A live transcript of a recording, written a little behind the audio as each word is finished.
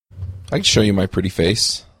I can show you my pretty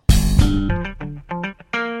face.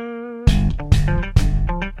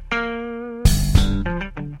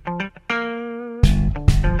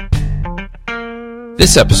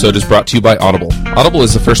 This episode is brought to you by Audible. Audible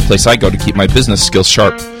is the first place I go to keep my business skills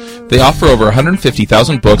sharp. They offer over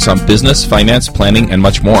 150,000 books on business, finance, planning, and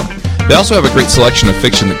much more. They also have a great selection of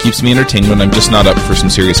fiction that keeps me entertained when I'm just not up for some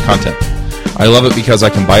serious content. I love it because I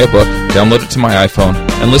can buy a book, download it to my iPhone,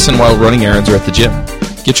 and listen while running errands or at the gym.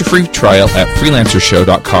 Get your free trial at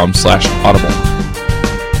freelancershow.com/audible.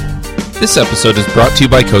 This episode is brought to you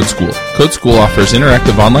by Code School. Code School offers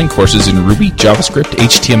interactive online courses in Ruby, JavaScript,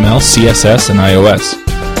 HTML, CSS, and iOS.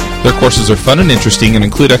 Their courses are fun and interesting and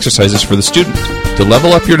include exercises for the student. To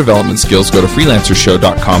level up your development skills, go to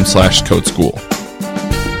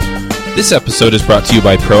freelancershow.com/codeschool. This episode is brought to you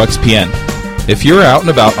by ProXPN. If you're out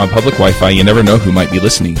and about on public Wi-Fi, you never know who might be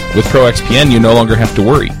listening. With ProXPN, you no longer have to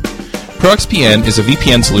worry. ProXPN is a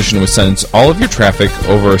VPN solution which sends all of your traffic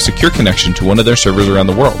over a secure connection to one of their servers around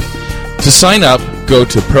the world. To sign up, go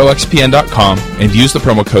to proxpn.com and use the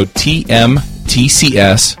promo code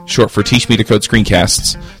TMTCS, short for Teach Me to Code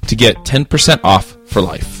Screencasts, to get 10% off for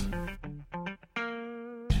life.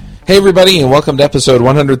 Hey everybody, and welcome to episode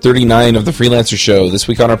 139 of The Freelancer Show. This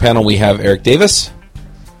week on our panel we have Eric Davis.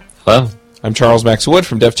 Hello. I'm Charles Max Wood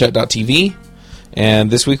from devchat.tv,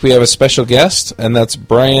 and this week we have a special guest, and that's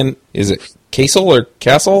Brian, is it Casel or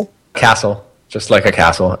Casel? Casel. Just like a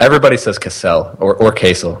castle. Everybody says Casel or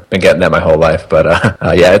Casel. Been getting that my whole life, but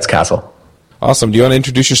yeah, it's Casel. Awesome. Do you want to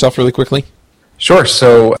introduce yourself really quickly? Sure.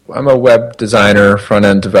 So I'm a web designer,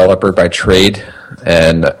 front-end developer by trade,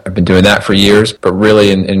 and I've been doing that for years. But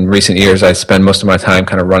really, in recent years, I spend most of my time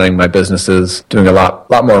kind of running my businesses, doing a lot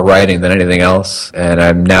more writing than anything else. And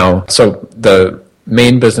I'm now the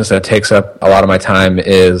main business that takes up a lot of my time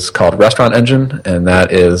is called Restaurant Engine, and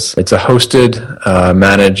it's a hosted,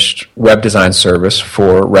 managed web design service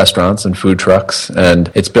for restaurants and food trucks,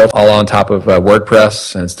 and it's built all on top of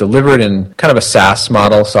WordPress, and it's delivered in kind of a SaaS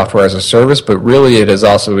model, software as a service, but really it has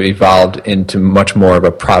also evolved into much more of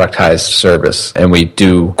a productized service, and we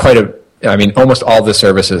do almost all the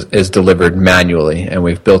service is delivered manually, and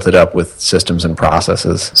we've built it up with systems and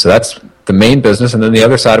processes. So that's the main business, and then the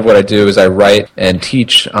other side of what I do is I write and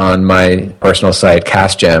teach on my personal site,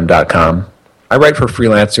 castjam.com. I write for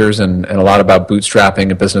freelancers and a lot about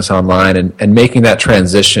bootstrapping a business online and making that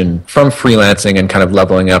transition from freelancing and kind of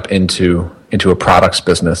leveling up into a products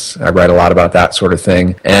business. I write a lot about that sort of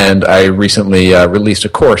thing. And I recently released a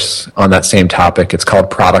course on that same topic. It's called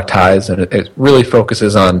Productize, and it really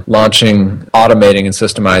focuses on launching, automating, and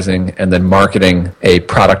systemizing, and then marketing a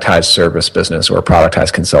productized service business or a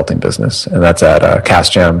productized consulting business. And that's at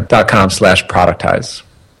castjam.com/productize.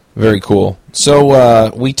 Very cool.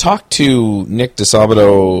 So we talked to Nick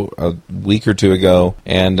DeSabato a week or two ago,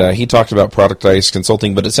 and he talked about productized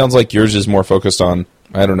consulting, but it sounds like yours is more focused on,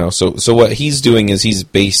 I don't know. So what he's doing is he's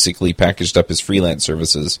basically packaged up his freelance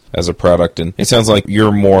services as a product, and it sounds like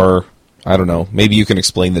you're more, I don't know, maybe you can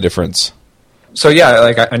explain the difference. So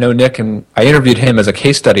yeah, I know Nick, and I interviewed him as a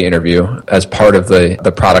case study interview as part of the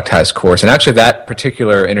Productized course. And actually that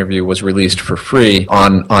particular interview was released for free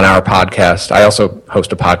on our podcast. I also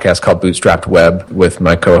host a podcast called Bootstrapped Web with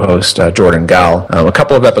my co-host, Jordan Gall. A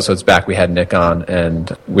couple of episodes back we had Nick on,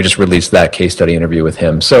 and we just released that case study interview with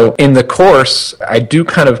him. So in the course, I do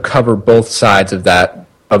kind of cover both sides of that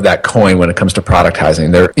coin when it comes to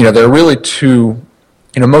productizing. There are really two.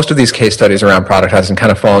 Most of these case studies around productizing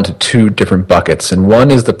kind of fall into two different buckets. And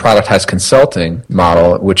one is the productized consulting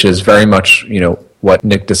model, which is very much, what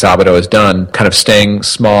Nick DeSabato has done, kind of staying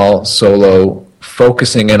small, solo,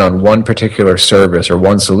 focusing in on one particular service or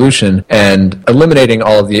one solution and eliminating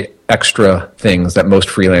all of the extra things that most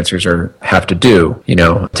freelancers have to do,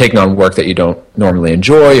 taking on work that you don't normally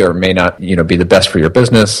enjoy or may not, be the best for your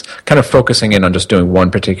business, kind of focusing in on just doing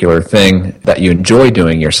one particular thing that you enjoy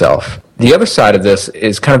doing yourself. The other side of this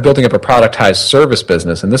is kind of building up a productized service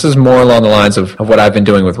business, and this is more along the lines of what I've been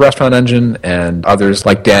doing with Restaurant Engine and others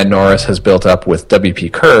like Dan Norris has built up with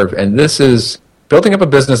WP Curve, and this is building up a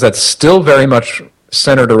business that's still very much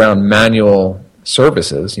centered around manual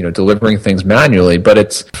services, delivering things manually, but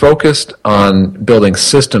it's focused on building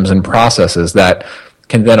systems and processes that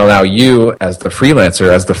can then allow you as the freelancer,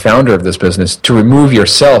 as the founder of this business, to remove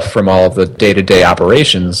yourself from all of the day-to-day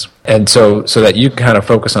operations, and so that you can kind of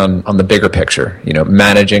focus on the bigger picture,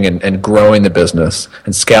 managing and growing the business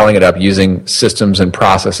and scaling it up using systems and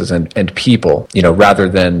processes and people, rather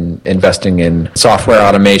than investing in software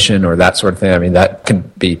automation or that sort of thing. I mean, that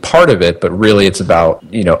can be part of it, but really it's about,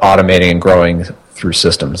 automating and growing through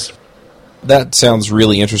systems. That sounds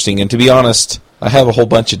really interesting, and to be honest, I have a whole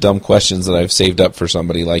bunch of dumb questions that I've saved up for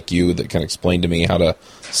somebody like you that can explain to me how to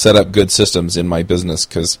set up good systems in my business,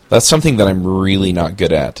 because that's something that I'm really not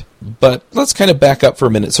good at. But let's kind of back up for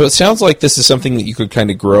a minute. So it sounds like this is something that you could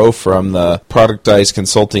kind of grow from the productized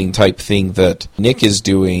consulting type thing that Nick is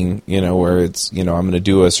doing, where it's, I'm going to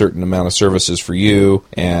do a certain amount of services for you,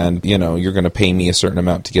 and, you're going to pay me a certain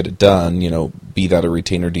amount to get it done, be that a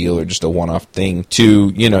retainer deal or just a one-off thing, to,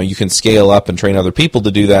 you can scale up and train other people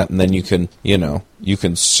to do that, and then you can, you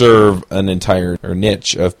can serve an entire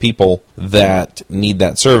niche of people that need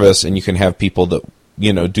that service, and you can have people that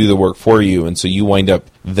do the work for you, and so you wind up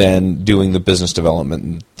then doing the business development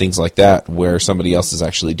and things like that, where somebody else is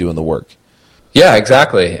actually doing the work. Yeah,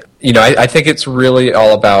 exactly. I think it's really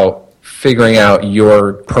all about figuring out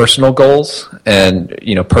your personal goals and,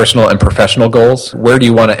 personal and professional goals. Where do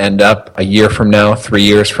you want to end up a year from now, 3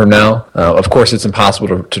 years from now? Of course, it's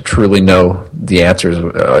impossible to truly know the answers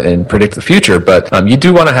and predict the future, but you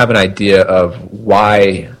do want to have an idea of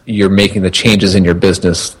why you're making the changes in your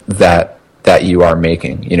business that you are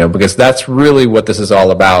making, because that's really what this is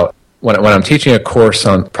all about. When I'm teaching a course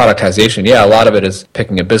on productization, a lot of it is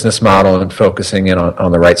picking a business model and focusing in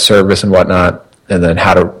on the right service and whatnot, and then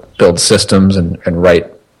how to build systems and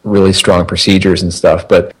write really strong procedures and stuff.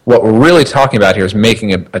 But what we're really talking about here is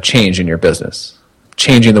making a change in your business,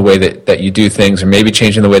 changing the way that you do things, or maybe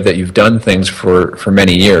changing the way that you've done things for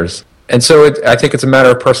many years. And so I think it's a matter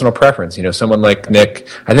of personal preference. Someone like Nick,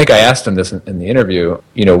 I think I asked him this in the interview,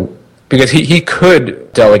 because he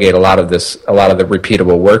could delegate a lot of the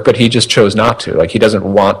repeatable work, but he just chose not to. Like, he doesn't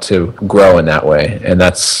want to grow in that way, and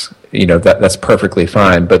that's that's perfectly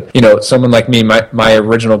fine. But someone like me, my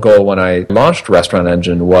original goal when I launched Restaurant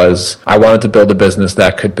Engine was I wanted to build a business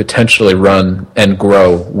that could potentially run and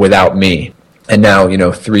grow without me. And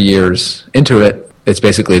now 3 years into it, it's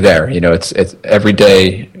basically there. It's every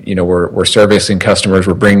day. We're servicing customers,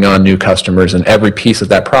 we're bringing on new customers, and every piece of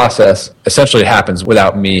that process essentially happens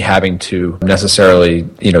without me having to necessarily,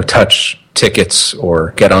 touch tickets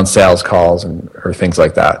or get on sales calls or things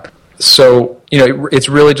like that. So, it's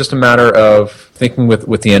really just a matter of thinking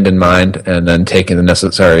with the end in mind and then taking the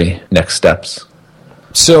necessary next steps.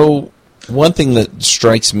 So, one thing that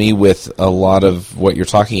strikes me with a lot of what you're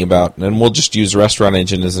talking about, and we'll just use Restaurant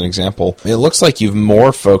Engine as an example, it looks like you've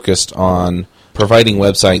more focused on providing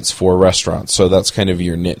websites for restaurants. So that's kind of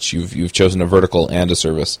your niche. You've chosen a vertical and a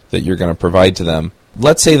service that you're going to provide to them.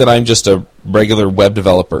 Let's say that I'm just a regular web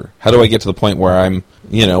developer. How do I get to the point where I'm,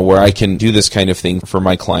 where I can do this kind of thing for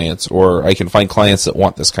my clients, or I can find clients that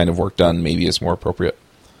want this kind of work done, maybe is more appropriate?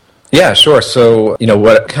 Yeah, sure. So,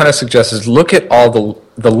 what it kind of suggests is look at all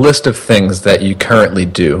the list of things that you currently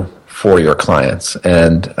do for your clients.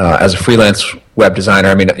 And as a freelance web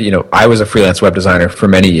designer, I was a freelance web designer for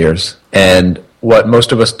many years. And what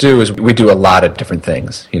most of us do is we do a lot of different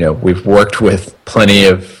things. We've worked with plenty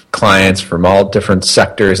of clients from all different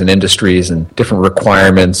sectors and industries and different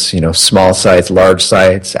requirements, small sites, large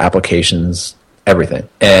sites, applications, everything.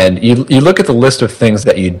 And you look at the list of things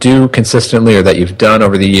that you do consistently or that you've done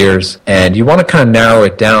over the years, and you want to kind of narrow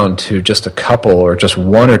it down to just a couple or just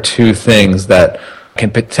one or two things that can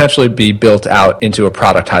potentially be built out into a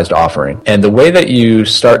productized offering. And the way that you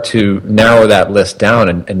start to narrow that list down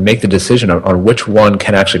and make the decision on which one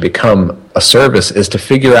can actually become a service is to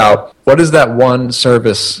figure out what is that one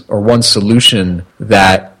service or one solution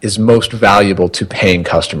that is most valuable to paying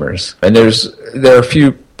customers. And there are a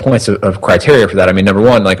few points of criteria for that. Number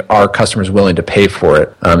one, are customers willing to pay for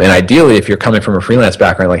it? And ideally, if you're coming from a freelance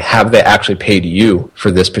background, have they actually paid you for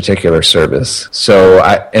this particular service? So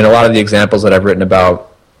in a lot of the examples that I've written about,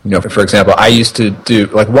 for example, I used to do,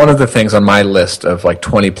 one of the things on my list of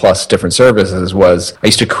 20 plus different services was I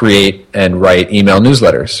used to create and write email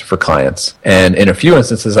newsletters for clients. And in a few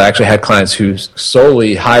instances, I actually had clients who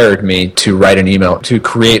solely hired me to write an email, to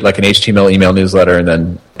create an HTML email newsletter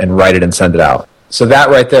and write it and send it out. So that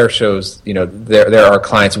right there shows, there are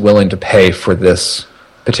clients willing to pay for this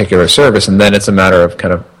particular service, and then it's a matter of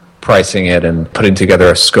kind of pricing it and putting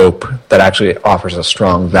together a scope that actually offers a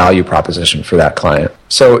strong value proposition for that client.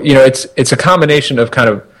 So, it's a combination of kind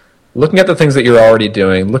of looking at the things that you're already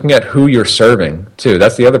doing, looking at who you're serving, too.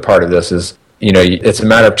 That's the other part of this is, it's a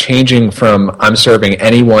matter of changing from I'm serving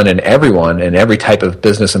anyone and everyone in every type of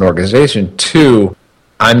business and organization to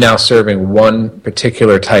I'm now serving one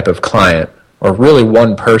particular type of client, or really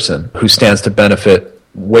one person who stands to benefit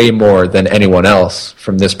way more than anyone else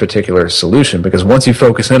from this particular solution. Because once you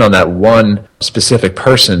focus in on that one specific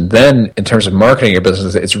person, then in terms of marketing your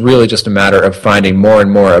business, it's really just a matter of finding more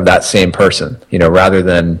and more of that same person, rather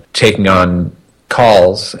than taking on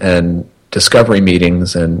calls and discovery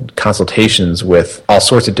meetings and consultations with all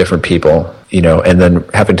sorts of different people, and then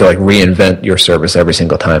having to like reinvent your service every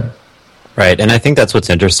single time. Right. And I think that's what's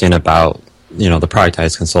interesting about, the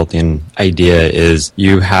productized consulting idea is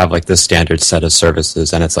you have like this standard set of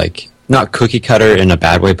services, and it's like not cookie cutter in a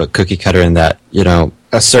bad way, but cookie cutter in that,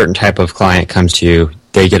 a certain type of client comes to you,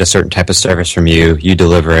 they get a certain type of service from you, you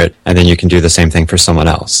deliver it, and then you can do the same thing for someone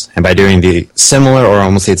else. And by doing the similar or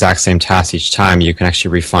almost the exact same task each time, you can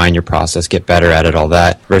actually refine your process, get better at it, all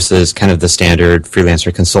that, versus kind of the standard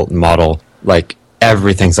freelancer consultant model, like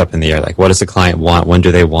everything's up in the air. Like, what does the client want? When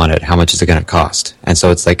do they want it? How much is it going to cost? And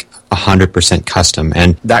so it's like 100% custom.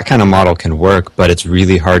 And that kind of model can work, but it's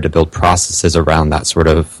really hard to build processes around that sort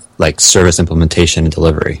of like service implementation and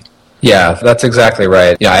delivery. Yeah, that's exactly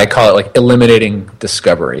right. Yeah, I call it like eliminating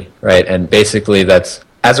discovery, right? And basically that's,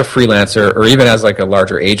 as a freelancer or even as like a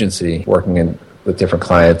larger agency working with different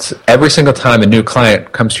clients, every single time a new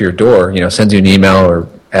client comes to your door, sends you an email or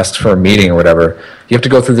asks for a meeting or whatever, you have to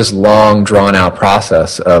go through this long, drawn-out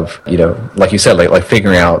process of, like you said, like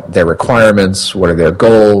figuring out their requirements, what are their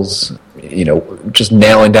goals, just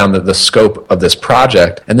nailing down the scope of this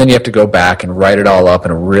project. And then you have to go back and write it all up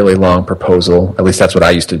in a really long proposal. At least that's what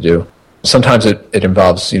I used to do. Sometimes it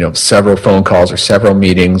involves, several phone calls or several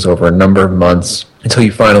meetings over a number of months until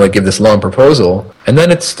you finally give this long proposal. And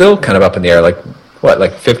then it's still kind of up in the air, like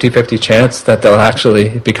 50-50 chance that they'll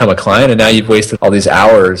actually become a client, and now you've wasted all these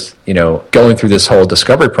hours, going through this whole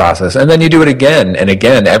discovery process, and then you do it again and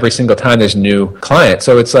again every single time there's a new client.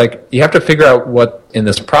 So it's like you have to figure out what, in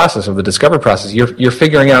this process of the discovery process, you're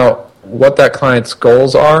figuring out what that client's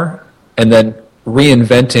goals are, and then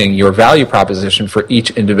reinventing your value proposition for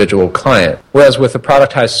each individual client. Whereas with a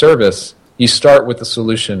productized service, you start with the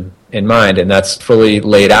solution in mind, and that's fully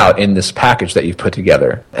laid out in this package that you've put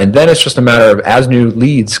together. And then it's just a matter of, as new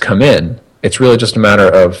leads come in, it's really just a matter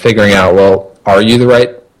of figuring out, well, are you the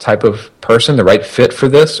right type of person, the right fit for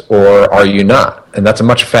this, or are you not? And that's a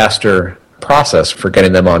much faster process for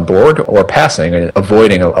getting them on board or passing and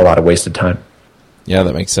avoiding a lot of wasted time. Yeah,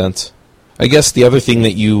 that makes sense. I guess the other thing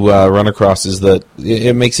that you run across is that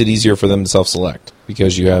it makes it easier for them to self-select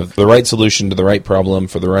because you have the right solution to the right problem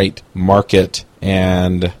for the right market.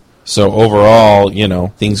 And so overall,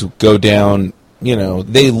 things go down,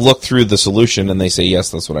 they look through the solution and they say, yes,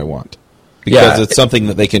 that's what I want. Because it's something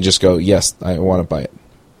that they can just go, yes, I want to buy it.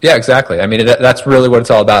 Yeah, exactly. I mean, that's really what it's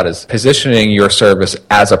all about, is positioning your service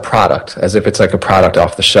as a product, as if it's like a product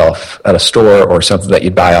off the shelf at a store or something that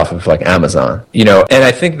you'd buy off of like Amazon. And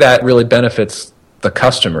I think that really benefits the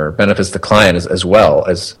customer, benefits the client as well.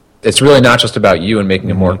 As it's really not just about you and making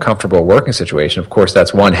a more comfortable working situation. Of course,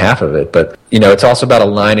 that's one half of it. But, it's also about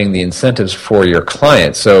aligning the incentives for your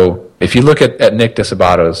client. So if you look at Nick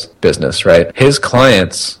Disabato's business, right, his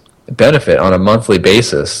clients benefit on a monthly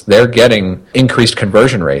basis. They're getting increased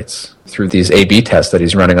conversion rates through these A/B tests that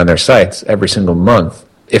he's running on their sites every single month.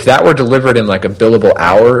 If that were delivered in like a billable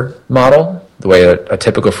hour model, the way a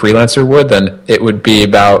typical freelancer would, then it would be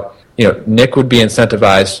about, Nick would be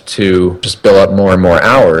incentivized to just bill up more and more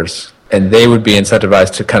hours, and they would be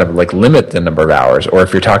incentivized to kind of like limit the number of hours. Or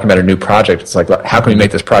if you're talking about a new project, it's like, how can we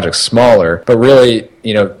make this project smaller? But really,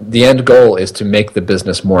 the end goal is to make the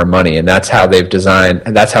business more money. And that's how they've designed,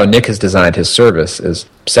 and that's how Nick has designed his service, is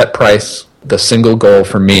set price. The single goal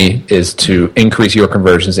for me is to increase your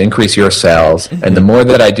conversions, increase your sales. Mm-hmm. And the more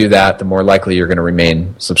that I do that, the more likely you're going to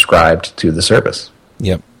remain subscribed to the service.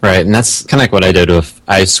 Yep. Right, and that's kind of like what I did with,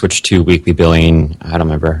 I switched to weekly billing, I don't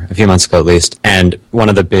remember, a few months ago at least. And one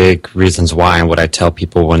of the big reasons why, and what I tell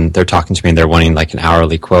people when they're talking to me and they're wanting like an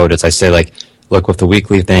hourly quote, is I say like, look, with the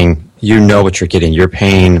weekly thing, you know what you're getting. You're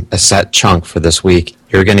paying a set chunk for this week.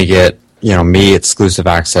 You're going to get, me exclusive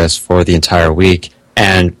access for the entire week.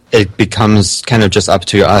 And it becomes kind of just up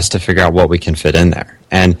to us to figure out what we can fit in there.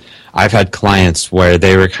 And I've had clients where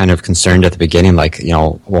they were kind of concerned at the beginning, like,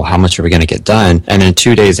 well, how much are we going to get done? And then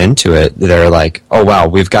 2 days into it, they're like, oh, wow,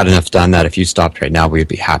 we've got enough done that if you stopped right now, we'd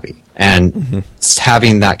be happy. And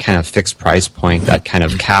having that kind of fixed price point, that kind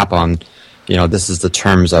of cap on, this is the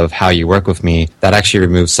terms of how you work with me, that actually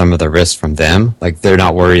removes some of the risk from them. Like, they're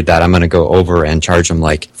not worried that I'm going to go over and charge them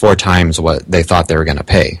like 4 times what they thought they were going to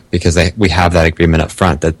pay, because we have that agreement up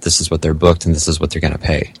front that this is what they're booked and this is what they're going to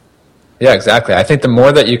pay. Yeah, exactly. I think the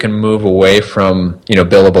more that you can move away from,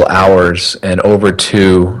 billable hours and over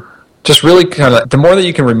to just really the more that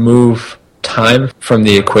you can remove time from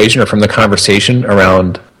the equation or from the conversation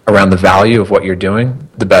around the value of what you're doing,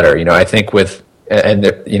 the better. I think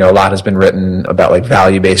a lot has been written about like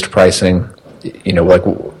value-based pricing, like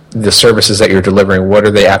the services that you're delivering, what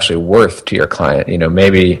are they actually worth to your client?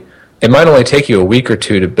 Maybe it might only take you a week or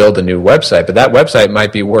two to build a new website, but that website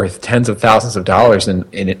might be worth tens of thousands of dollars in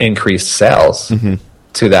increased sales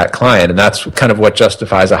to that client. And that's kind of what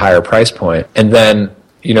justifies a higher price point. And then,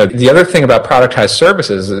 the other thing about productized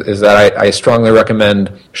services is that I strongly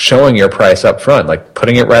recommend showing your price up front, like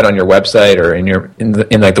putting it right on your website or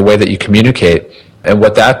in like the way that you communicate. And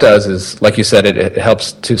what that does is, like you said, it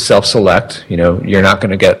helps to self-select. You're not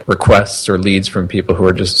going to get requests or leads from people who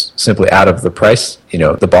are just simply out of the price, the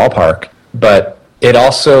ballpark. But it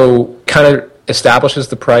also kind of establishes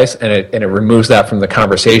the price and it removes that from the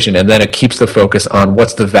conversation, and then it keeps the focus on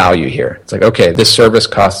what's the value here. It's like, okay, this service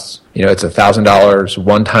costs, it's $1,000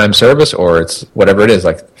 one-time service, or it's whatever it is,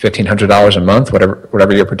 like $1,500 a month,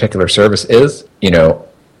 whatever your particular service is,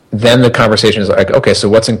 then the conversation is like, okay, so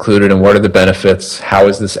what's included and what are the benefits? How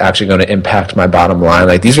is this actually going to impact my bottom line?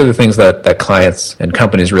 Like, these are the things that clients and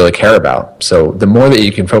companies really care about. So the more that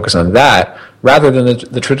you can focus on that, rather than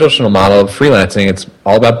the traditional model of freelancing, it's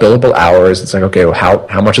all about billable hours. It's like, okay, well,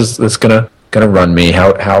 how much is this going to run me?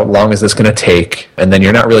 How long is this going to take? And then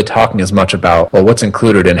you're not really talking as much about, well, what's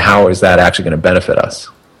included and how is that actually going to benefit us?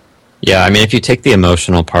 Yeah, I mean, if you take the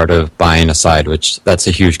emotional part of buying aside, which that's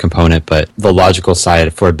a huge component, but the logical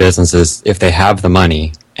side for businesses, if they have the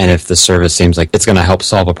money and if the service seems like it's going to help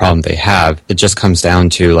solve a problem they have, it just comes down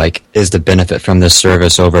to, like, is the benefit from this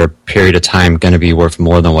service over a period of time going to be worth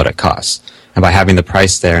more than what it costs? And by having the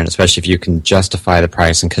price there, and especially if you can justify the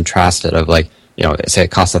price and contrast it of, like, say it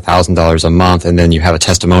costs $1,000 a month, and then you have a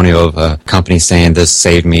testimonial of a company saying this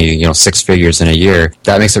saved me, 6 figures in a year.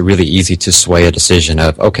 That makes it really easy to sway a decision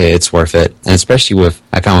of, okay, it's worth it. And especially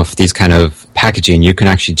I found with these kind of packaging, you can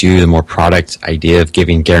actually do the more product idea of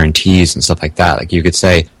giving guarantees and stuff like that. Like, you could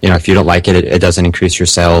say, if you don't like it, it doesn't increase your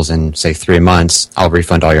sales in, say, 3 months, I'll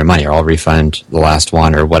refund all your money, or I'll refund the last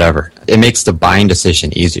one, or whatever. It makes the buying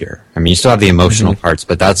decision easier. I mean, you still have the emotional parts,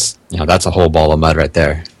 but that's a whole ball of mud right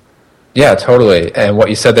there. Yeah, totally. And what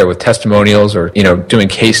you said there with testimonials or, doing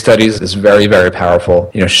case studies is very, very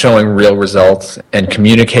powerful. Showing real results and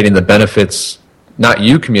communicating the benefits, not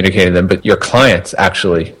you communicating them, but your clients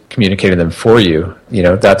actually communicating them for you.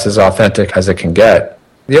 That's as authentic as it can get.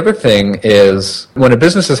 The other thing is when a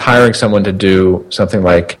business is hiring someone to do something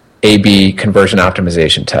like A/B conversion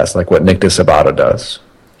optimization tests, like what Nick DeSabato does.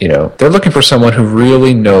 They're looking for someone who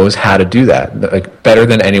really knows how to do that, like, better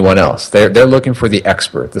than anyone else. They're looking for the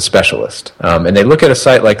expert, the specialist. And they look at a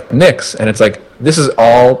site like Nick's, and it's like, this is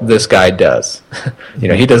all this guy does.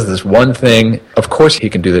 He does this one thing. Of course he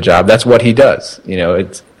can do the job. That's what he does.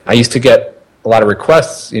 I used to get a lot of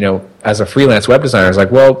requests, as a freelance web designer. I was like,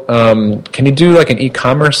 well, can you do like an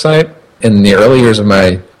e-commerce site? In the early years of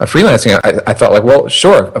my freelancing, I thought, like, well,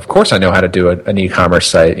 sure, of course I know how to do an e-commerce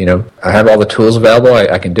site. I have all the tools available.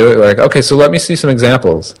 I can do it. Like, okay, so let me see some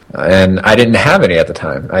examples. And I didn't have any at the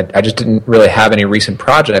time. I just didn't really have any recent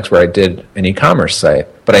projects where I did an e-commerce site,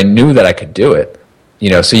 but I knew that I could do it.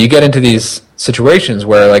 So you get into these situations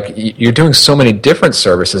where, like, you're doing so many different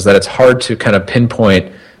services that it's hard to kind of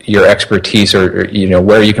pinpoint your expertise or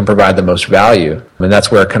where you can provide the most value. And that's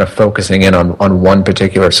where kind of focusing in on one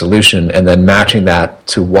particular solution and then matching that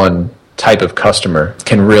to one type of customer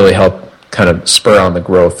can really help kind of spur on the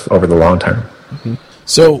growth over the long term. Mm-hmm.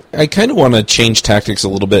 So I kind of want to change tactics a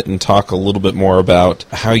little bit and talk a little bit more about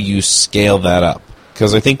how you scale that up,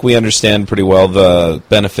 because I think we understand pretty well the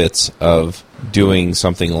benefits of doing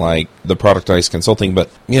something like the productized consulting, but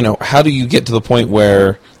how do you get to the point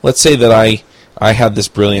where, let's say that I had this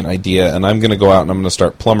brilliant idea, and I'm going to go out and I'm going to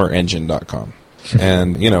start plumberengine.com.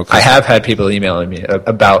 And, I have had people emailing me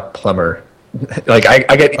about Plumber. Like, I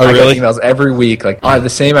get really? emails every week, like, I have the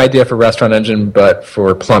same idea for Restaurant Engine, but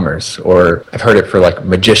for plumbers. Or I've heard it for, like,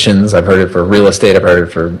 magicians. I've heard it for real estate. I've heard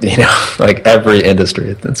it for, like, every industry.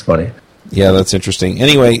 It's funny. Yeah, that's interesting.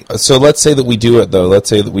 Anyway, so let's say that we do it, though. Let's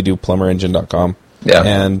say that we do plumberengine.com. Yeah.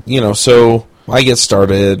 And, so I get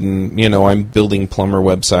started and, I'm building plumber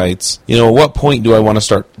websites. At what point do I want to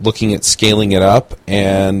start looking at scaling it up?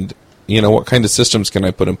 And, what kind of systems can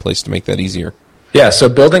I put in place to make that easier? Yeah, so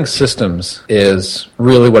building systems is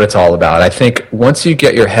really what it's all about. I think once you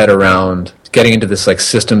get your head around getting into this, like,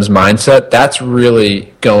 systems mindset, that's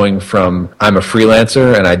really going from I'm a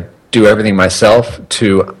freelancer and I do everything myself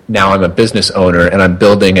to now I'm a business owner and I'm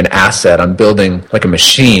building an asset. I'm building, like, a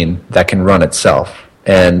machine that can run itself.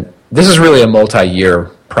 And this is really a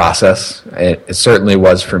multi-year process. It certainly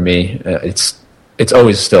was for me. It's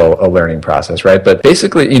always still a learning process, right? But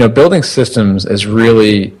basically, building systems is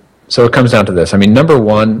really, so it comes down to this. I mean, number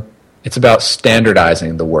one, it's about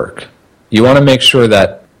standardizing the work. You want to make sure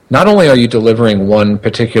that not only are you delivering one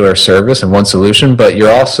particular service and one solution, but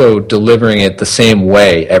you're also delivering it the same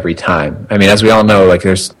way every time. I mean, as we all know, like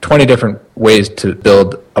there's 20 different ways to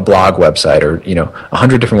build a blog website, or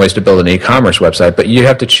 100 different ways to build an e-commerce website, but you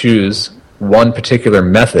have to choose one particular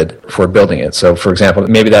method for building it. So, for example,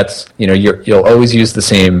 maybe that's you'll always use the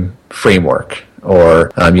same framework,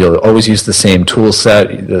 or you'll always use the same tool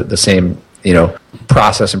set, the same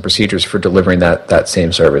process and procedures for delivering that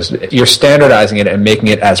same service. You're standardizing it and making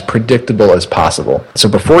it as predictable as possible. So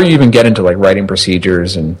before you even get into like writing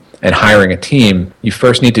procedures and hiring a team, you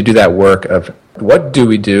first need to do that work of what do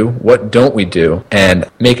we do, what don't we do, and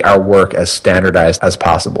make our work as standardized as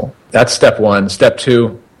possible. That's step one. Step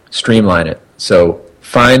two, streamline it. So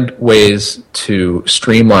find ways to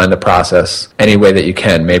streamline the process any way that you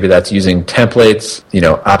can. Maybe that's using templates,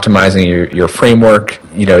 optimizing your framework.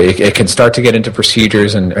 It can start to get into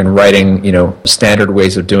procedures and writing, standard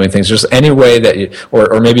ways of doing things. Just any way that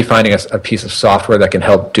or maybe finding a piece of software that can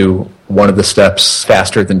help do one of the steps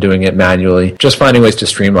faster than doing it manually. Just finding ways to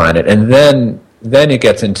streamline it. And then it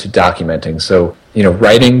gets into documenting. So,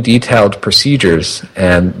 writing detailed procedures.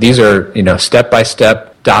 And these are, step-by-step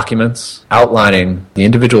documents outlining the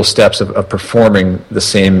individual steps of performing the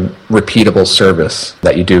same repeatable service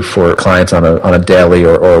that you do for clients on a daily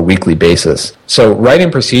or a weekly basis. So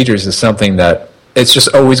writing procedures is something that it's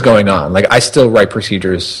just always going on. Like I still write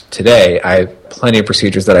procedures today. I have plenty of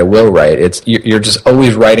procedures that I will write. You're just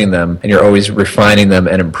always writing them, and you're always refining them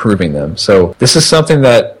and improving them. So this is something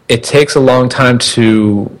that it takes a long time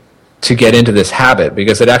to get into this habit,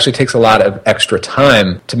 because it actually takes a lot of extra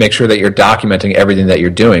time to make sure that you're documenting everything that you're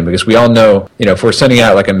doing. Because we all know, if we're sending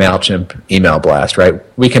out like a MailChimp email blast, right,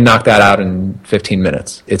 we can knock that out in 15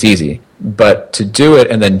 minutes. It's easy. But to do it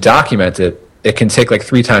and then document it, it can take like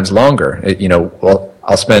 3 times longer.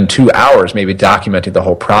 I'll spend 2 hours maybe documenting the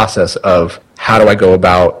whole process of how do I go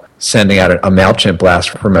about sending out a MailChimp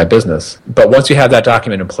blast for my business. But once you have that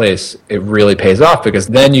document in place, it really pays off, because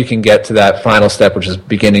then you can get to that final step, which is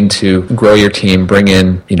beginning to grow your team, bring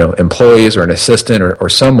in, employees or an assistant or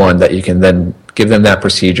someone that you can then give them that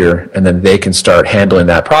procedure, and then they can start handling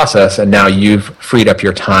that process. And now you've freed up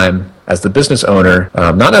your time as the business owner,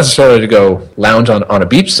 not necessarily to go lounge on a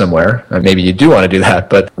beach somewhere. Maybe you do want to do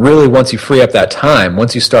that, but really once you free up that time,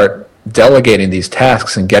 once you start delegating these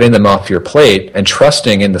tasks and getting them off your plate and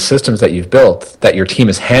trusting in the systems that you've built, that your team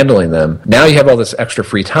is handling them, now you have all this extra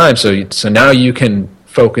free time. So now you can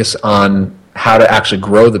focus on how to actually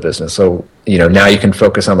grow the business. So, now you can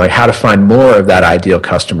focus on like how to find more of that ideal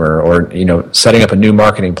customer, or, setting up a new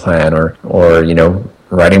marketing plan, or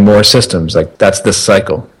writing more systems. Like that's this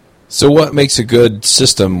cycle. So what makes a good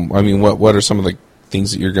system? I mean, what are some of the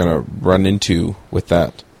things that you're going to run into with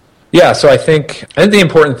that? Yeah, so I think the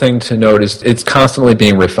important thing to note is it's constantly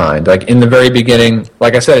being refined. Like in the very beginning,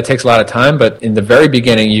 like I said, it takes a lot of time, but in the very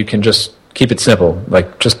beginning, you can just keep it simple.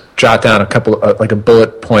 Like just jot down a couple, like a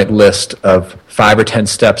bullet point list of 5 or 10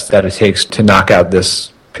 steps that it takes to knock out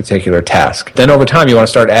this particular task. Then over time, you want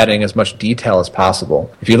to start adding as much detail as possible.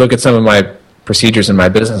 If you look at some of my procedures in my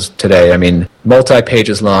business today, I mean,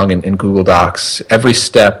 multi-pages long in Google Docs, every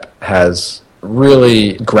step has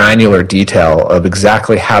really granular detail of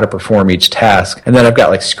exactly how to perform each task. And then I've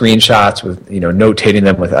got like screenshots with, notating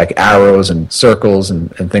them with like arrows and circles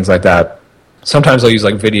and things like that. Sometimes I'll use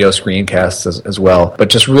like video screencasts as well,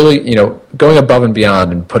 but just really, going above and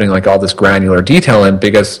beyond and putting like all this granular detail in,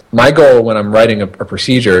 because my goal when I'm writing a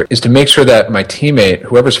procedure is to make sure that my teammate,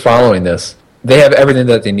 whoever's following this, they have everything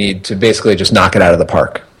that they need to basically just knock it out of the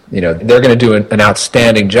park. They're going to do an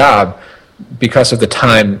outstanding job because of the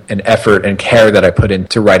time and effort and care that I put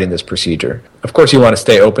into writing this procedure. Of course, you want to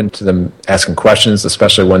stay open to them asking questions,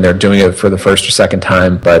 especially when they're doing it for the first or second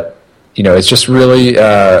time. But, it's just really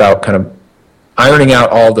about kind of ironing out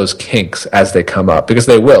all those kinks as they come up, because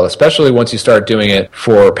they will, especially once you start doing it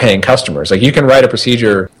for paying customers. Like you can write a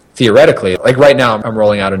procedure theoretically. Like right now, I'm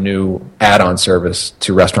rolling out a new add-on service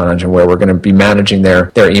to Restaurant Engine where we're going to be managing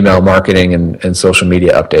their email marketing and social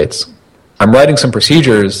media updates. I'm writing some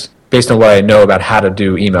procedures based on what I know about how to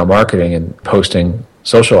do email marketing and posting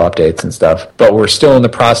social updates and stuff. But we're still in the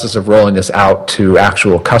process of rolling this out to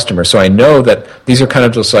actual customers. So I know that these are kind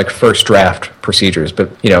of just like first draft procedures. But,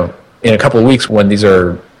 in a couple of weeks when these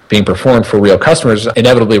are being performed for real customers,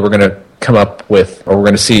 inevitably we're going to come up with, or we're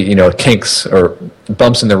going to see, kinks or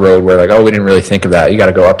bumps in the road where like, oh, we didn't really think of that. You got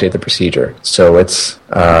to go update the procedure. So it's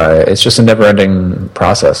just a never-ending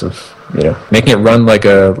process of, making it run like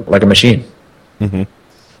a machine. Mm-hmm.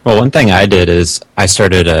 Well, one thing I did is I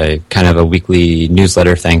started a kind of a weekly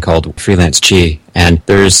newsletter thing called Freelance Chi. And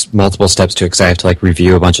there's multiple steps to it because I have to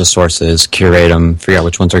review a bunch of sources, curate them, figure out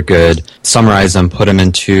which ones are good, summarize them, put them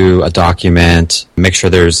into a document, make sure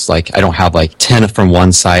there's I don't have 10 from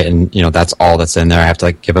one site and, that's all that's in there. I have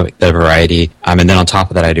to give a bit of variety. And then on top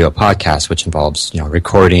of that, I do a podcast, which involves,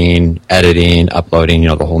 recording, editing, uploading,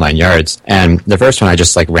 the whole 9 yards. And the first one I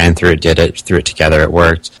just ran through it, threw it together, it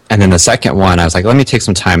worked. And then the second one, I was let me take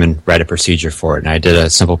some time and write a procedure for it. And I did a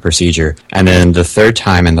simple procedure. And then the third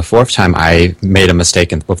time and the fourth time, I made a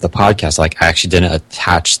mistake with the podcast. I actually didn't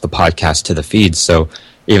attach the podcast to the feed. So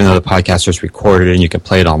even though the podcast was recorded and you could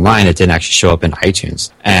play it online, it didn't actually show up in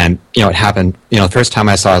iTunes. And, it happened, the first time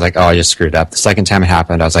I saw it, I was I just screwed up. The second time it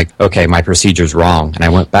happened, I was okay, my procedure's wrong. And I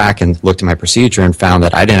went back and looked at my procedure and found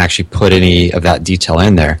that I didn't actually put any of that detail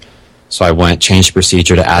in there. So I changed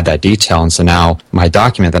procedure to add that detail. And so now my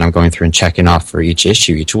document that I'm going through and checking off for each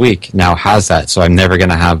issue each week now has that. So I'm never going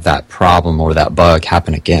to have that problem or that bug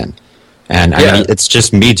happen again. And I mean, it's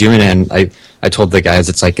just me doing it. And I told the guys,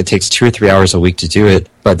 it's it takes 2 or 3 hours a week to do it.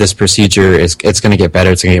 But this procedure it's going to get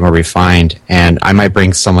better. It's going to get more refined. And I might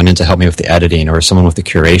bring someone in to help me with the editing or someone with the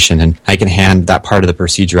curation. And I can hand that part of the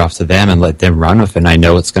procedure off to them and let them run with it. And I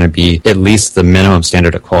know it's going to be at least the minimum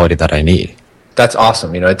standard of quality that I need. That's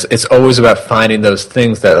awesome. It's always about finding those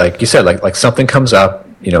things that, like you said, like something comes up,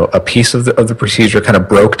 a piece of the procedure kind of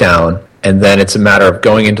broke down, and then it's a matter of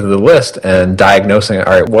going into the list and diagnosing,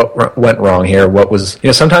 all right, what went wrong here? What was,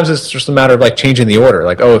 sometimes it's just a matter of changing the order.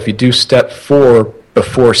 If you do step 4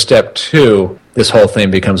 before step 2, this whole thing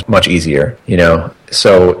becomes much easier,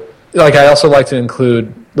 So, I also like to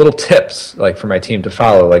include little tips for my team to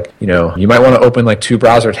follow. You might want to open 2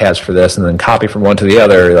 browser tabs for this and then copy from one to the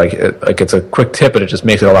other. It's a quick tip, but it just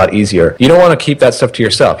makes it a lot easier. You don't want to keep that stuff to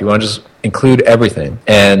yourself. You want to just include everything.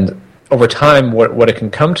 And over time, what it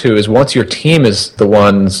can come to is once your team is the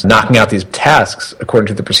ones knocking out these tasks according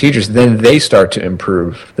to the procedures, then they start to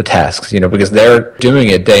improve the tasks, because they're doing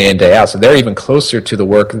it day in, day out. So they're even closer to the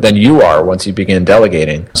work than you are once you begin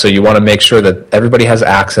delegating. So you want to make sure that everybody has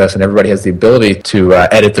access and everybody has the ability to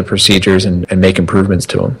edit the procedures and make improvements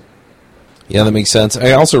to them. Yeah, that makes sense.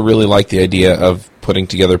 I also really like the idea of putting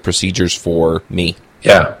together procedures for me.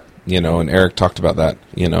 Yeah. And Eric talked about that,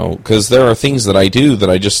 because there are things that I do that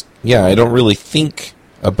I don't really think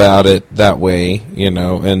about it that way,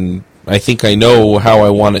 and I think I know how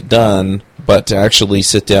I want it done, but to actually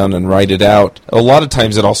sit down and write it out, a lot of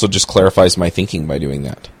times it also just clarifies my thinking by doing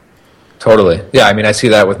that. Totally. Yeah, I see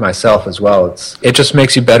that with myself as well. It just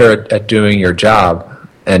makes you better at doing your job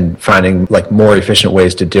and finding more efficient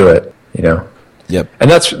ways to do it, Yep.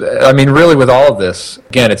 And that's, really with all of this,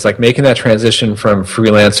 again, it's making that transition from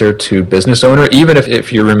freelancer to business owner, even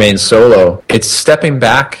if you remain solo, it's stepping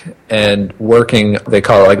back and working, they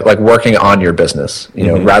call it working on your business,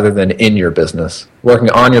 rather than in your business. Working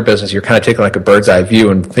on your business, you're kind of taking a bird's eye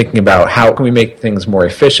view and thinking about how can we make things more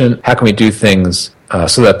efficient? How can we do things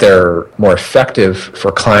so that they're more effective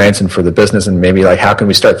for clients and for the business, and maybe how can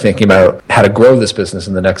we start thinking about how to grow this business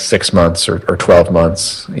in the next 6 months or 12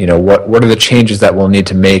 months? What are the changes that we'll need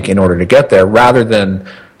to make in order to get there, rather than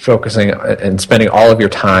focusing and spending all of your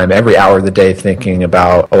time every hour of the day thinking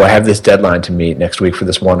about, I have this deadline to meet next week for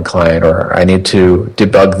this one client, or I need to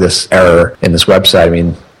debug this error in this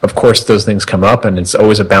website. Of course, those things come up, and it's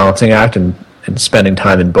always a balancing act and spending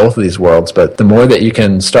time in both of these worlds. But the more that you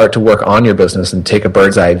can start to work on your business and take a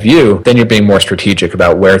bird's eye view, then you're being more strategic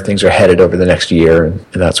about where things are headed over the next year and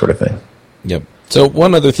that sort of thing. Yep. So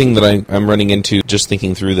one other thing that I'm running into just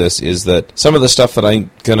thinking through this is that some of the stuff that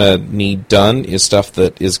I'm going to need done is stuff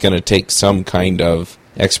that is going to take some kind of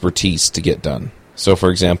expertise to get done. So,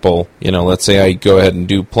 for example, let's say I go ahead and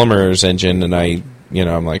do Plumber's Engine, and I'm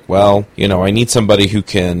I need somebody who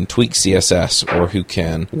can tweak CSS or who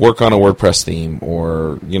can work on a WordPress theme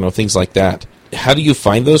or, things like that. How do you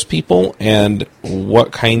find those people, and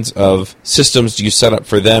what kinds of systems do you set up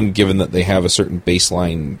for them, given that they have a certain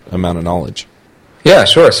baseline amount of knowledge? Yeah,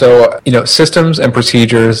 sure. So, systems and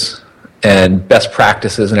procedures and best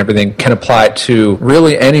practices and everything can apply to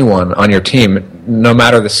really anyone on your team, no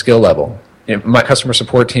matter the skill level. My customer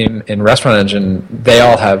support team in Restaurant Engine, they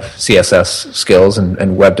all have CSS skills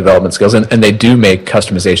and web development skills, and they do make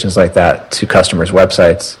customizations like that to customers'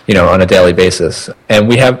 websites, on a daily basis. And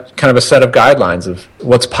we have kind of a set of guidelines of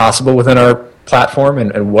what's possible within our platform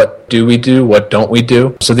and what do we do, what don't we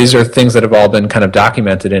do. So these are things that have all been kind of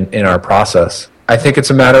documented in our process. I think it's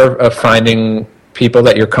a matter of finding people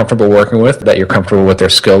that you're comfortable working with, that you're comfortable with their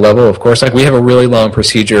skill level. Of course, like we have a really long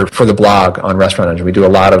procedure for the blog on Restaurant Engine. We do a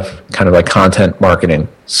lot of kind of like content marketing.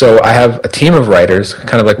 So I have a team of writers,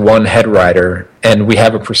 kind of like one head writer, and we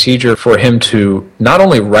have a procedure for him to not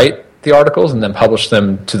only write the articles and then publish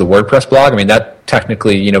them to the WordPress blog. I mean, that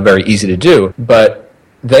technically, very easy to do, but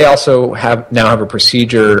they also now have a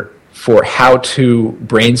procedure for how to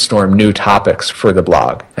brainstorm new topics for the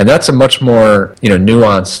blog. And that's a much more,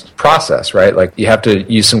 nuanced process, right? Like you have to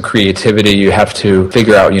use some creativity. You have to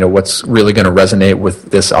figure out, what's really going to resonate with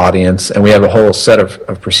this audience. And we have a whole set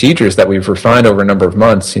of procedures that we've refined over a number of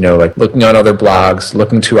months, like looking on other blogs,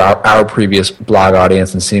 looking to our previous blog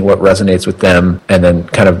audience and seeing what resonates with them, and then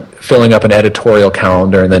kind of filling up an editorial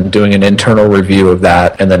calendar and then doing an internal review of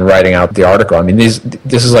that and then writing out the article. I mean, this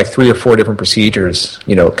is like 3 or 4 different procedures,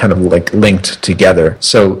 kind of like linked together.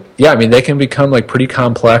 So yeah, I mean, they can become like pretty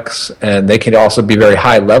complex, and they can also be very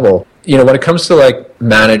high level. When it comes to like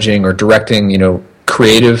managing or directing,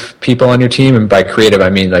 creative people on your team, and by creative,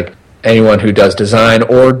 I mean like anyone who does design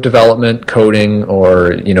or development, coding,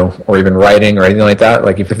 or, or even writing or anything like that,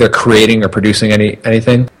 like if they're creating or producing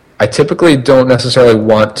anything, I typically don't necessarily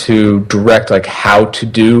want to direct like how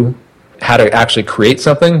to actually create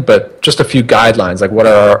something, but just a few guidelines, like what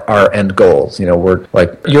are our end goals? We're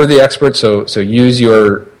like, you're the expert, so use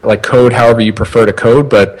your like code however you prefer to code,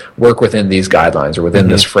 but work within these guidelines or within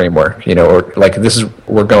this framework, or like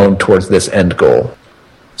we're going towards this end goal.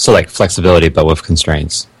 So like flexibility, but with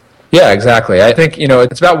constraints. Yeah, exactly. I think,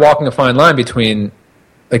 it's about walking a fine line between,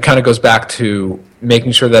 it kind of goes back to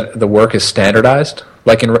making sure that the work is standardized,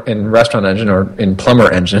 like in Restaurant Engine or in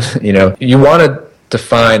Plumber Engine, you want to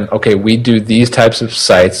define, okay, we do these types of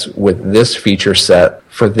sites with this feature set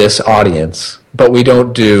for this audience, but we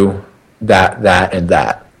don't do that, and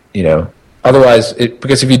that, Otherwise,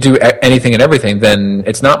 because if you do anything and everything, then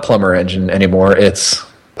it's not Plumber Engine anymore, it's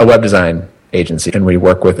a web design agency, and we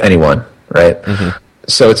work with anyone, right? Mm-hmm.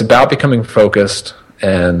 So it's about becoming focused,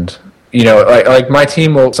 and like my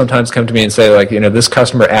team will sometimes come to me and say, like, this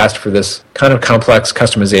customer asked for this kind of complex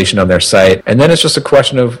customization on their site. And then it's just a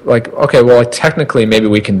question of like, okay, well, like, technically maybe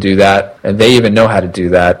we can do that, and they even know how to do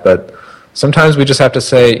that. But sometimes we just have to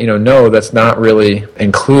say, no, that's not really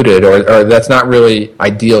included, or that's not really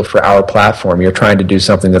ideal for our platform. You're trying to do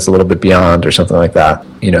something that's a little bit beyond or something like that.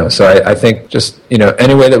 So I think just,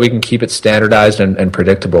 any way that we can keep it standardized and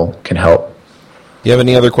predictable can help. You have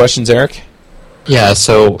any other questions, Eric? Yeah,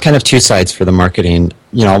 so kind of 2 sides for the marketing.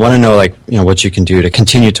 I want to know, like, what you can do to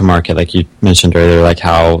continue to market, like you mentioned earlier, like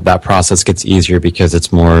how that process gets easier because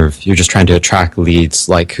it's more of, you're just trying to attract leads,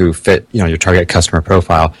 like who fit, your target customer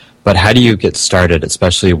profile. But how do you get started,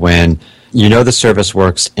 especially when the service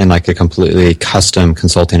works in like a completely custom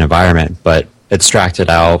consulting environment, but abstracted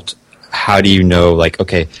out? How do you know, like,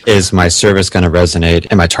 okay, is my service going to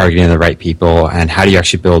resonate? Am I targeting the right people? And how do you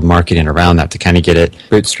actually build marketing around that to kind of get it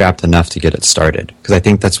bootstrapped enough to get it started? Because I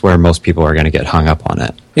think that's where most people are going to get hung up on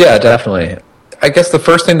it. Yeah, definitely. I guess the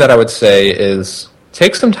first thing that I would say is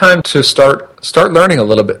take some time to start learning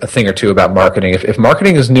a thing or two about marketing. If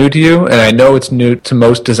marketing is new to you, and I know it's new to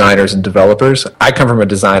most designers and developers, I come from a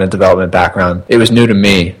design and development background. It was new to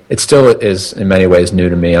me. It still is in many ways new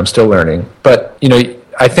to me. I'm still learning. But,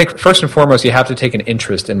 I think first and foremost, you have to take an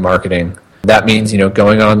interest in marketing. That means,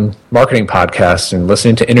 going on marketing podcasts and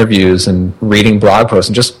listening to interviews and reading blog posts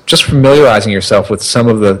and just familiarizing yourself with some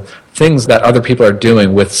of the things that other people are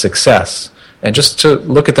doing with success, and just to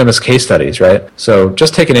look at them as case studies, right? So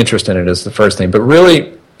just take an interest in it is the first thing. But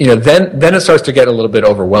really, then it starts to get a little bit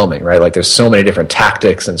overwhelming, right? Like there's so many different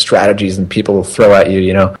tactics and strategies and people will throw at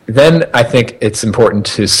you, Then I think it's important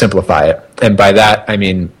to simplify it. And by that, I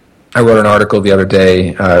mean, I wrote an article the other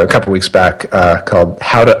day, a couple weeks back, called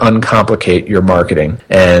How to Uncomplicate Your Marketing.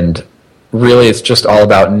 And really it's just all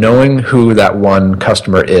about knowing who that one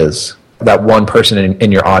customer is, that one person in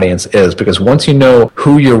your audience is. Because once you know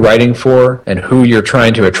who you're writing for and who you're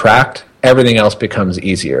trying to attract, everything else becomes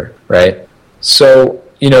easier, right? So,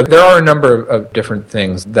 there are a number of different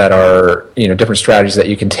things that are, different strategies that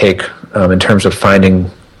you can take in terms of finding,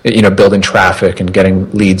 building traffic and getting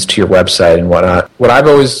leads to your website and whatnot. What I've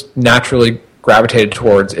always naturally gravitated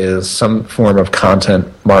towards is some form of content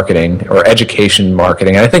marketing or education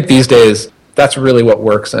marketing. And I think these days that's really what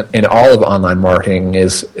works in all of online marketing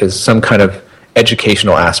is some kind of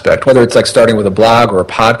educational aspect, whether it's like starting with a blog or a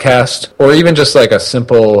podcast or even just like a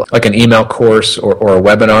simple, like an email course or a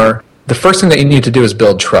webinar. The first thing that you need to do is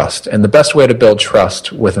build trust. And the best way to build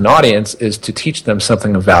trust with an audience is to teach them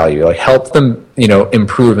something of value, like help them,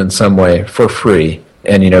 improve in some way for free.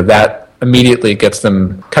 And, that immediately gets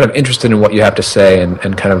them kind of interested in what you have to say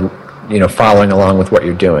and kind of following along with what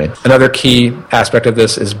you're doing. Another key aspect of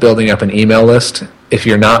this is building up an email list. If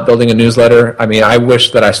you're not building a newsletter, I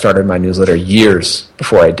wish that I started my newsletter years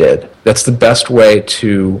before I did. That's the best way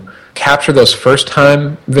to capture those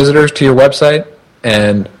first-time visitors to your website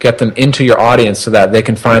and get them into your audience so that they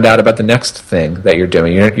can find out about the next thing that you're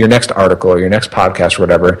doing, your next article or your next podcast or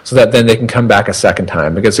whatever, so that then they can come back a second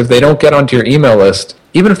time. Because if they don't get onto your email list,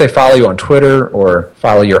 even if they follow you on Twitter or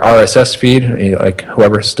follow your RSS feed, like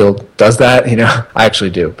whoever still does that, I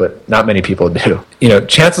actually do, but not many people do.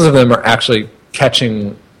 Chances of them are actually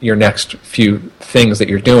catching your next few things that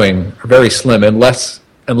you're doing are very slim, unless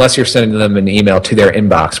you're sending them an email to their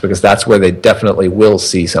inbox, because that's where they definitely will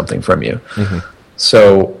see something from you. Mm-hmm.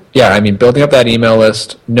 So, building up that email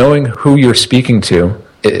list, knowing who you're speaking to,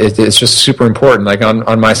 it's just super important. Like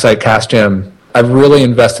on my site, CastJam, I've really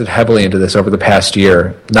invested heavily into this over the past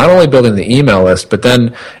year. Not only building the email list, but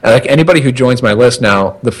then, like anybody who joins my list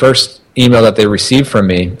now, the first email that they receive from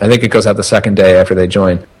me, I think it goes out the second day after they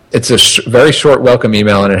join. It's a very short welcome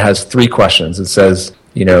email, and it has 3 questions. It says,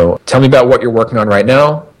 tell me about what you're working on right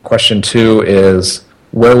now. Question 2 is,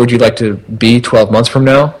 where would you like to be 12 months from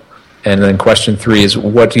now? And then question 3 is,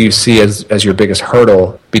 what do you see as your biggest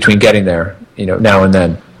hurdle between getting there, now and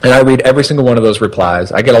then? And I read every single one of those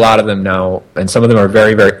replies. I get a lot of them now, and some of them are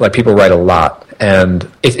very, very, like, people write a lot.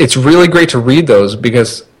 And it's really great to read those,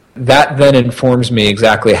 because that then informs me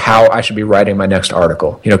exactly how I should be writing my next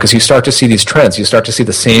article. Because you start to see these trends. You start to see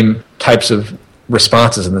the same types of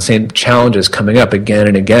responses and the same challenges coming up again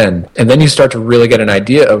and again. And then you start to really get an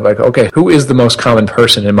idea of, like, okay, who is the most common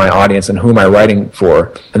person in my audience and who am I writing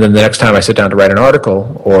for? And then the next time I sit down to write an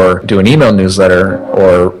article or do an email newsletter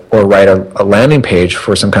or write a landing page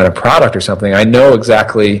for some kind of product or something, I know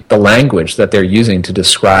exactly the language that they're using to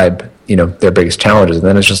describe, their biggest challenges. And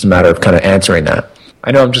then it's just a matter of kind of answering that.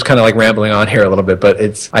 I know I'm just kind of like rambling on here a little bit, but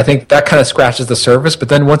I think that kind of scratches the surface. But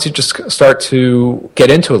then once you just start to get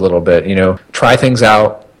into a little bit, try things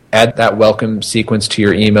out, add that welcome sequence to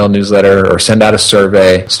your email newsletter or send out a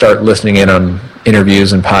survey, start listening in on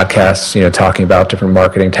interviews and podcasts, talking about different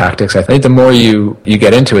marketing tactics. I think the more you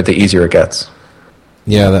get into it, the easier it gets.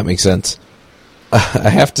 Yeah, that makes sense. I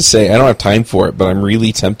have to say, I don't have time for it, but I'm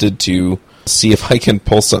really tempted to see if I can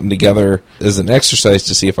pull something together as an exercise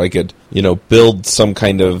to see if I could, build some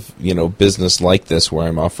kind of, business like this where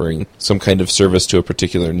I'm offering some kind of service to a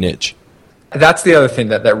particular niche. That's the other thing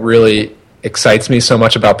that really excites me so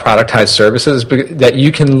much about productized services, that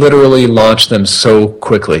you can literally launch them so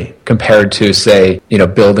quickly compared to, say,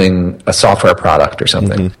 building a software product or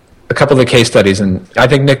something. Mm-hmm. A couple of the case studies, and I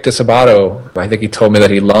think Nick DiSabato, I think he told me that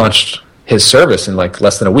he launched his service in like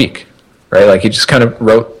less than a week. Right, like he just kind of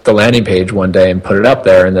wrote the landing page one day and put it up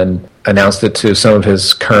there, and then announced it to some of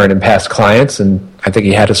his current and past clients. And I think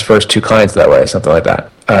he had his first 2 clients that way, something like that.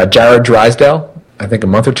 Jared Drysdale, I think a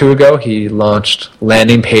month or 2 ago, he launched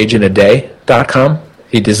landingpageinaday.com.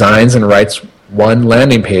 He designs and writes one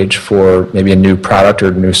landing page for maybe a new product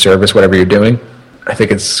or new service, whatever you're doing. I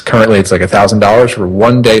think currently it's like $1,000 for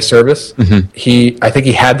 1-day service. Mm-hmm. I think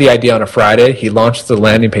he had the idea on a Friday. He launched the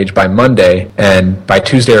landing page by Monday, and by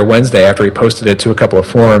Tuesday or Wednesday, after he posted it to a couple of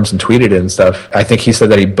forums and tweeted it and stuff, I think he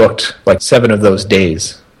said that he booked like 7 of those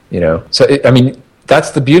days. So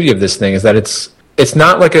that's the beauty of this thing, is that it's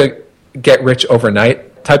not like a get rich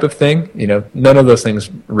overnight type of thing. None of those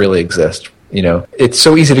things really exist. It's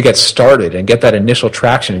so easy to get started and get that initial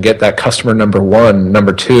traction and get that customer number 1,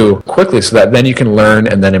 number 2 quickly, so that then you can learn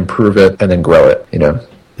and then improve it and then grow it,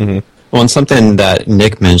 Mm-hmm. Well, and something that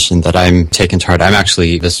Nick mentioned that I'm taking to heart, I'm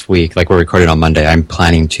actually this week, like we're recording on Monday, I'm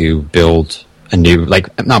planning to build a new,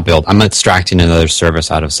 I'm extracting another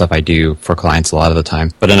service out of stuff I do for clients a lot of the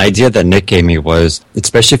time. But an idea that Nick gave me was,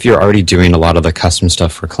 especially if you're already doing a lot of the custom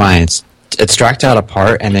stuff for clients, extract out a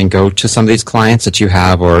part and then go to some of these clients that you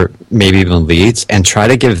have, or maybe even leads, and try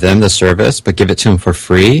to give them the service, but give it to them for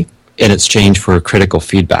free in exchange for critical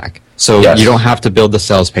feedback. So yes. You don't have to build the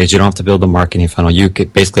sales page. You don't have to build the marketing funnel. You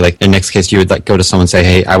could basically, like in Nick's case, you would go to someone and say,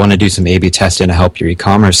 hey, I want to do some A/B testing to help your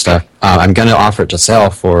e-commerce stuff. I'm going to offer it to sell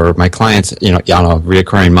for my clients, on a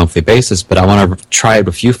recurring monthly basis, but I want to try it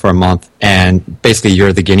with you for a month. And basically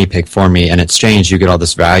you're the guinea pig for me. In exchange, you get all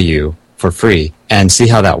this value for free, and see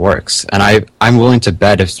how that works. And I'm willing to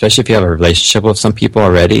bet, especially if you have a relationship with some people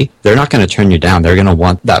already, they're not going to turn you down. They're going to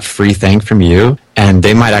want that free thing from you, and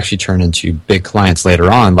they might actually turn into big clients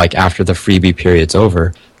later on, like after the freebie period's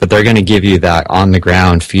over. But they're going to give you that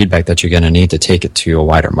on-the-ground feedback that you're going to need to take it to a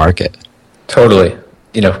wider market. Totally.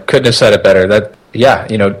 Couldn't have said it better.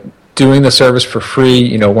 doing the service for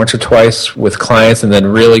free, once or twice with clients, and then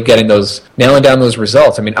really nailing down those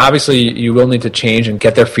results. I mean, obviously you will need to change and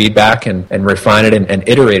get their feedback and refine it and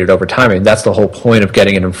iterate it over time. I mean, that's the whole point of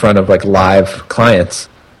getting it in front of like live clients.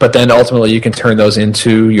 But then ultimately you can turn those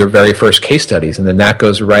into your very first case studies, and then that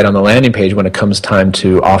goes right on the landing page when it comes time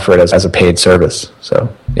to offer it as a paid service.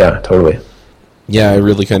 So, yeah, totally. Yeah, I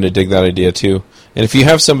really kind of dig that idea too. And if you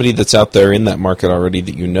have somebody that's out there in that market already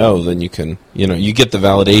that then you can, you get the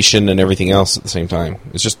validation and everything else at the same time.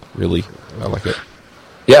 It's just really, I like it.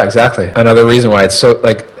 Yeah, exactly. Another reason why it's so,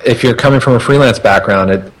 like, if you're coming from a freelance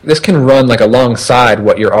background, this can run like alongside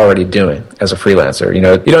what you're already doing as a freelancer. You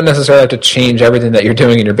don't necessarily have to change everything that you're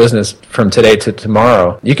doing in your business from today to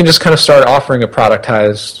tomorrow. You can just kind of start offering a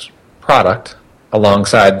productized product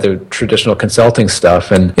alongside the traditional consulting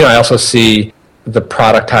stuff. And, I also see the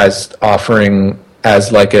productized offering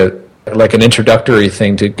as like an introductory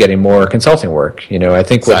thing to getting more consulting work. I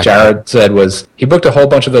think what Jared said was he booked a whole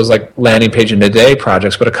bunch of those like landing page in a day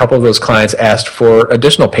projects, but a couple of those clients asked for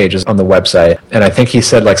additional pages on the website. And I think he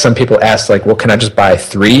said like some people asked like, well, can I just buy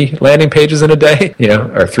 3 landing pages in a day,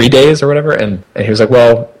 or 3 days or whatever? And he was like,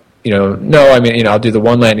 well, no, I mean, I'll do the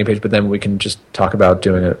one landing page, but then we can just talk about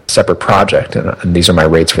doing a separate project. And these are my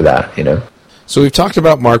rates for that, So we've talked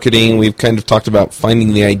about marketing. We've kind of talked about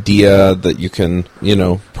finding the idea that you can,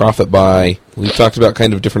 profit by. We've talked about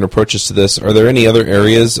kind of different approaches to this. Are there any other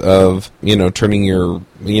areas of, turning your,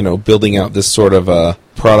 building out this sort of a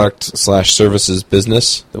product/services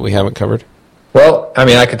business that we haven't covered? Well, I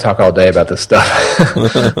mean, I could talk all day about this stuff,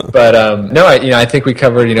 but no, I think we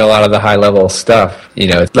covered a lot of the high level stuff.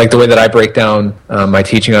 Like the way that I break down my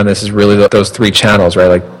teaching on this is really those 3 channels, right?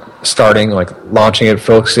 Like starting, like launching it,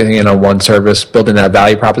 focusing in on one service, building that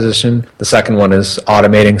value proposition. The second one is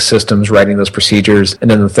automating systems, writing those procedures,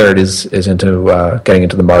 and then the third is into getting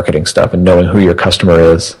into the marketing stuff and knowing who your customer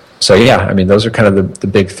is. So yeah, I mean, those are kind of the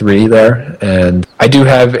big 3 there. And I do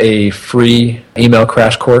have a free email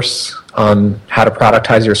crash course on how to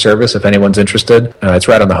productize your service if anyone's interested. It's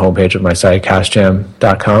right on the homepage of my site,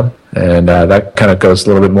 cashjam.com. And that kind of goes a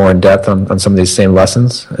little bit more in depth on some of these same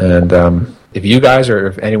lessons. And if you guys or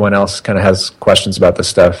if anyone else kind of has questions about this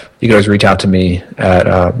stuff, you can always reach out to me at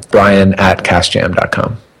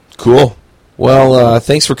brian@cashjam.com. Cool. Well,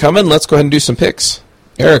 thanks for coming. Let's go ahead and do some picks.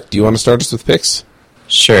 Eric, do you want to start us with picks?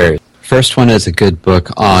 Sure. First one is a good book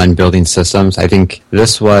on building systems. I think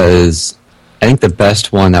this was the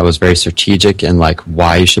best one that was very strategic in like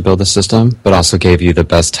why you should build a system, but also gave you the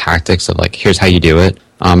best tactics of like, here's how you do it.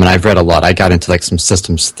 And I've read a lot. I got into like some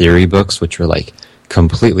systems theory books, which were like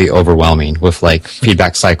completely overwhelming with like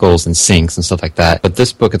feedback cycles and syncs and stuff like that. But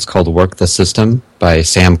this book, it's called Work the System by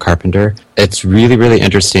Sam Carpenter. It's really, really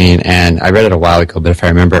interesting, and I read it a while ago, but if I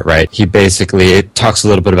remember it right, it talks a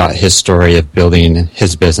little bit about his story of building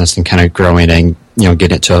his business and kind of growing and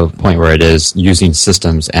getting it to a point where it is using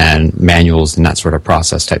systems and manuals and that sort of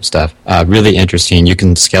process type stuff. Really interesting. You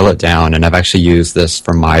can scale it down, and I've actually used this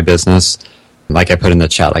for my business. Like I put in the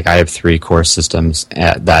chat, like I have 3 core systems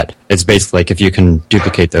that it's basically like if you can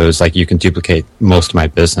duplicate those, like you can duplicate most of my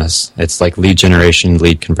business. It's like lead generation,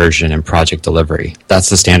 lead conversion, and project delivery. That's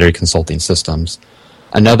the standard consulting systems.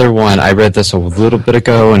 Another one, I read this a little bit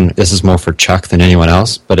ago, and this is more for Chuck than anyone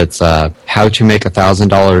else, but it's how to make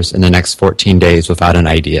 $1,000 in the next 14 days without an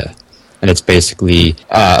idea. And it's basically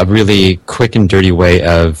a really quick and dirty way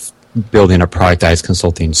of building a productized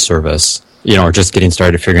consulting service. Or just getting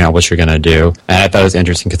started figuring out what you're going to do. And I thought it was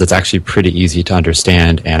interesting because it's actually pretty easy to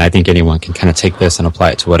understand, and I think anyone can kind of take this and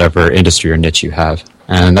apply it to whatever industry or niche you have.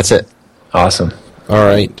 And that's it. Awesome. All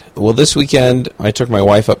right. Well, this weekend, I took my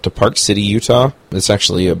wife up to Park City, Utah. It's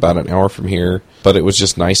actually about an hour from here, but it was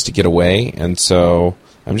just nice to get away, and so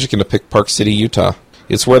I'm just going to pick Park City, Utah.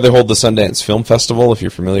 It's where they hold the Sundance Film Festival, if you're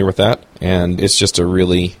familiar with that, and it's just a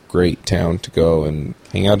really great town to go and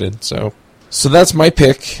hang out in, So that's my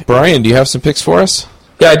pick. Brian, do you have some picks for us?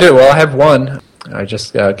 Yeah, I do. Well, I have one. I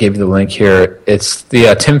just gave you the link here. It's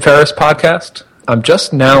the Tim Ferriss podcast. I'm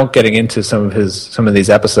just now getting into some of these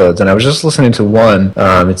episodes, and I was just listening to one.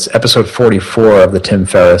 It's episode 44 of the Tim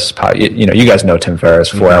Ferriss podcast. You guys know Tim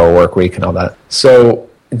Ferriss, 4-Hour Work Week and all that. So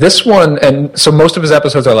this one, and so most of his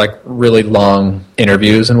episodes are like really long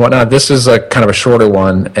interviews and whatnot. This is like kind of a shorter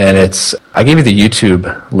one, and I gave you the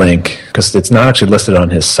YouTube link because it's not actually listed on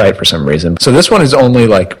his site for some reason. So this one is only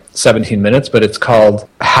like 17 minutes, but it's called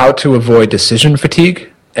How to Avoid Decision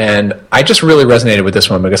Fatigue. And I just really resonated with this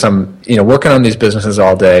one because I'm, working on these businesses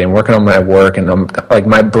all day and working on my work, and I'm like,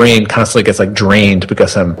 my brain constantly gets like drained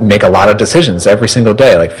because I make a lot of decisions every single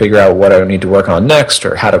day, like figure out what I need to work on next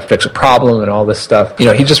or how to fix a problem and all this stuff.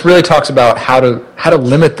 He just really talks about how to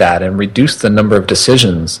limit that and reduce the number of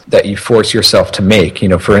decisions that you force yourself to make.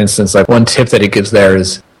 For instance, like one tip that he gives there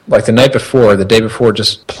is like the day before,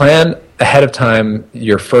 just plan ahead of time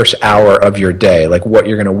your first hour of your day, like what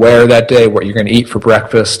you're going to wear that day, what you're going to eat for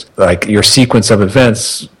breakfast, like your sequence of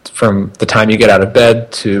events from the time you get out of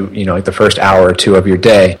bed to, like the first hour or two of your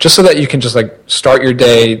day, just so that you can just like start your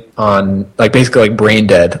day on like basically like brain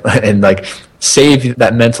dead and like save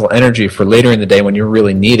that mental energy for later in the day when you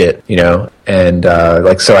really need it, and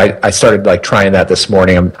so I started like trying that this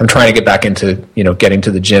morning. I'm trying to get back into, getting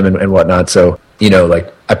to the gym and whatnot. So,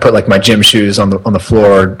 like I put like my gym shoes on the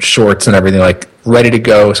floor, shorts and everything, like ready to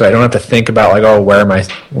go. So I don't have to think about like, oh, where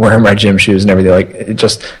are my gym shoes and everything. Like it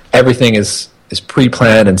just, everything is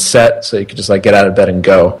pre-planned and set. So you can just like get out of bed and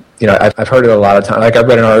go. I've heard it a lot of times. Like I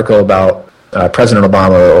read an article about President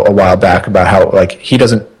Obama a while back about how like he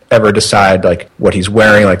doesn't ever decide like what he's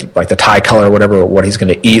wearing, like the tie color or whatever, or what he's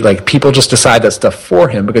going to eat. Like people just decide that stuff for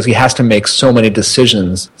him because he has to make so many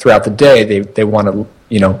decisions throughout the day. They want to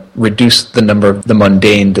reduce the number of the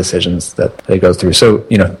mundane decisions that they go through. So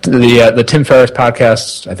the Tim Ferriss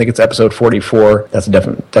podcast, I think it's episode 44. That's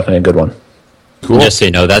definitely a good one. Cool. Just so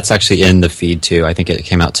you know, that's actually in the feed too. I think it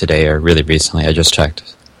came out today or really recently. I just checked.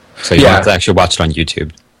 So you don't have to actually watch it on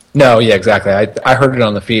YouTube. No, yeah, exactly. I heard it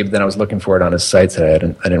on the feed, but then I was looking for it on his site today. I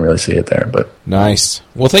didn't really see it there. But nice.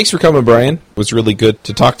 Well, thanks for coming, Brian. It was really good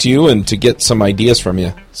to talk to you and to get some ideas from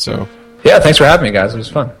you. So yeah, thanks for having me, guys. It was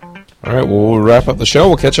fun. All right, well, we'll wrap up the show.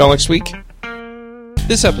 We'll catch y'all next week.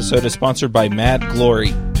 This episode is sponsored by Mad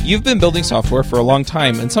Glory. You've been building software for a long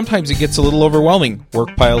time, and sometimes it gets a little overwhelming.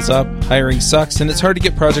 Work piles up, hiring sucks, and it's hard to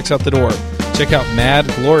get projects out the door. Check out Mad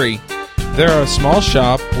Glory. They're a small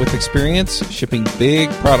shop with experience shipping big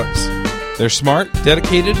products. They're smart,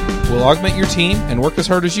 dedicated, will augment your team, and work as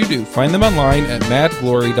hard as you do. Find them online at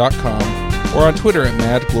madglory.com or on Twitter at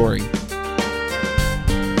madglory.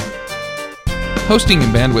 Hosting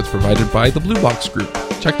and bandwidth provided by the Blue Box Group.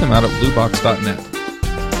 Check them out at bluebox.net.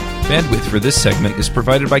 Bandwidth for this segment is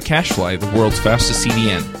provided by CacheFly, the world's fastest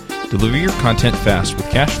CDN. Deliver your content fast with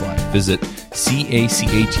CacheFly. Visit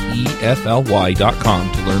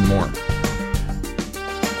CacheFly.com to learn more.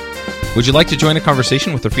 Would you like to join a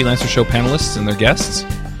conversation with the Freelancer Show panelists and their guests?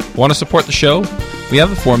 Want to support the show? We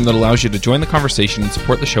have a form that allows you to join the conversation and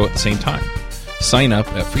support the show at the same time. Sign up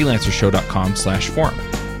at freelancershow.com/forum.